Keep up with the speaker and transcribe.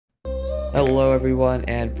Hello everyone,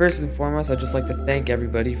 and first and foremost I'd just like to thank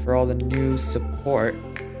everybody for all the new support.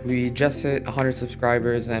 We just hit 100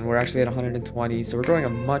 subscribers and we're actually at 120, so we're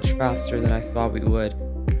growing much faster than I thought we would.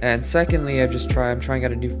 And secondly, I'm trying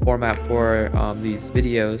out a new format for these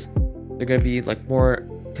videos. They're going to be like more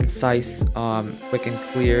concise, quick and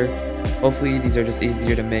clear. Hopefully these are just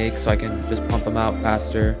easier to make so I can just pump them out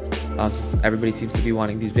faster, since everybody seems to be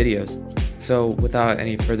wanting these videos. So without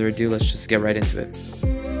any further ado, let's just get right into it.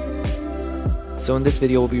 So in this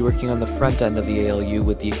video we'll be working on the front end of the ALU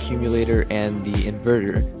with the accumulator and the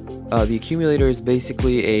inverter. The accumulator is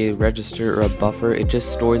basically a register or a buffer. It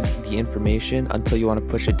just stores the information until you want to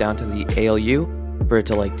push it down to the ALU for it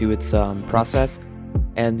to like do its process.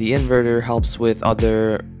 And the inverter helps with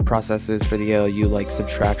other processes for the ALU like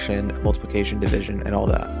subtraction, multiplication, division, and all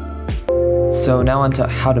that. So now onto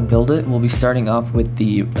how to build it. We'll be starting off with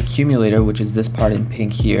the accumulator, which is this part in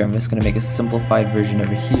pink here. I'm just going to make a simplified version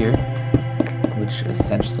over here, which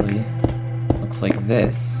essentially looks like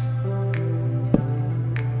this.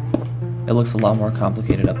 It looks a lot more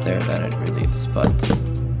complicated up there than it really is, but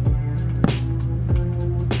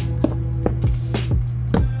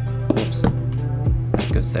whoops,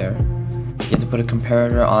 that goes there. You have to put a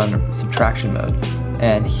comparator on subtraction mode,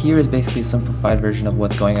 and here is basically a simplified version of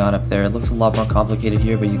what's going on up there. It looks a lot more complicated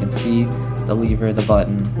here, but you can see the lever, the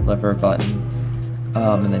button, lever, button,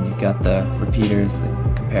 and then you've got the repeaters, the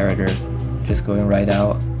comparator, just going right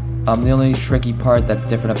out. The only tricky part that's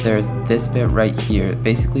different up there is this bit right here.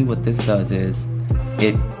 Basically what this does is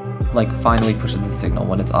it like finally pushes the signal.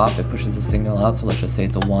 When it's off, it pushes the signal out, so let's just say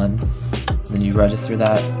it's a 1. Then you register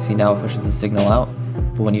that. See, now it pushes the signal out,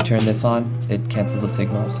 but when you turn this on, it cancels the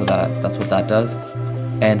signal, so that's what that does.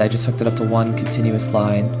 And I just hooked it up to one continuous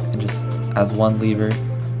line and just as one lever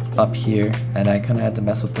up here, and I kind of had to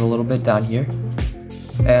mess with it a little bit down here.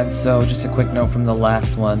 And so just a quick note from the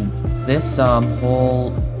last one, this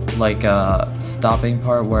whole like stopping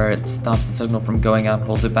part where it stops the signal from going out and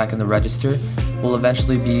holds it back in the register will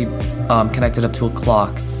eventually be connected up to a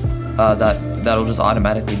clock that'll just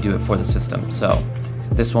automatically do it for the system. So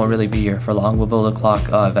this won't really be here for long. We'll build a clock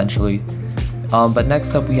eventually. But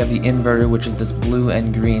next up we have the inverter, which is this blue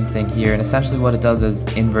and green thing here, and essentially what it does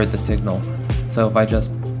is invert the signal. So if I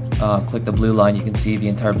just click the blue line, you can see the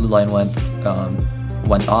entire blue line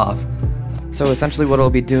went off. So essentially what it'll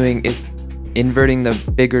be doing is inverting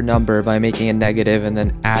the bigger number by making a negative and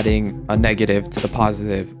then adding a negative to the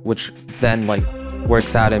positive, which then like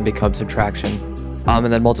works out and becomes subtraction.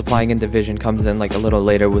 And then multiplying and division comes in like a little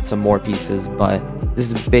later with some more pieces, but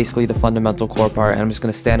this is basically the fundamental core part, and I'm just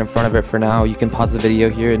going to stand in front of it for now. You can pause the video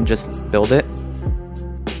here and just build it.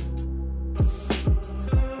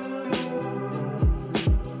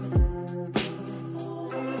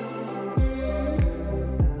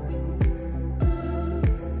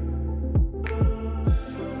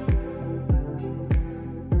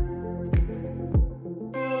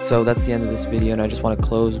 So that's the end of this video, and I just want to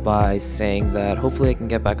close by saying that hopefully I can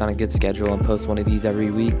get back on a good schedule and post one of these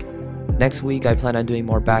every week. Next week I plan on doing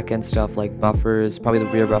more back-end stuff like buffers, probably the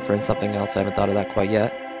rear buffer and something else. I haven't thought of that quite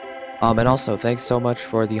yet. And also thanks so much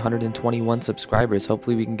for the 121 subscribers.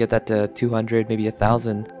 Hopefully we can get that to 200, maybe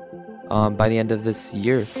 1,000 by the end of this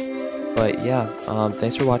year. But yeah,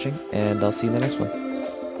 thanks for watching, and I'll see you in the next one.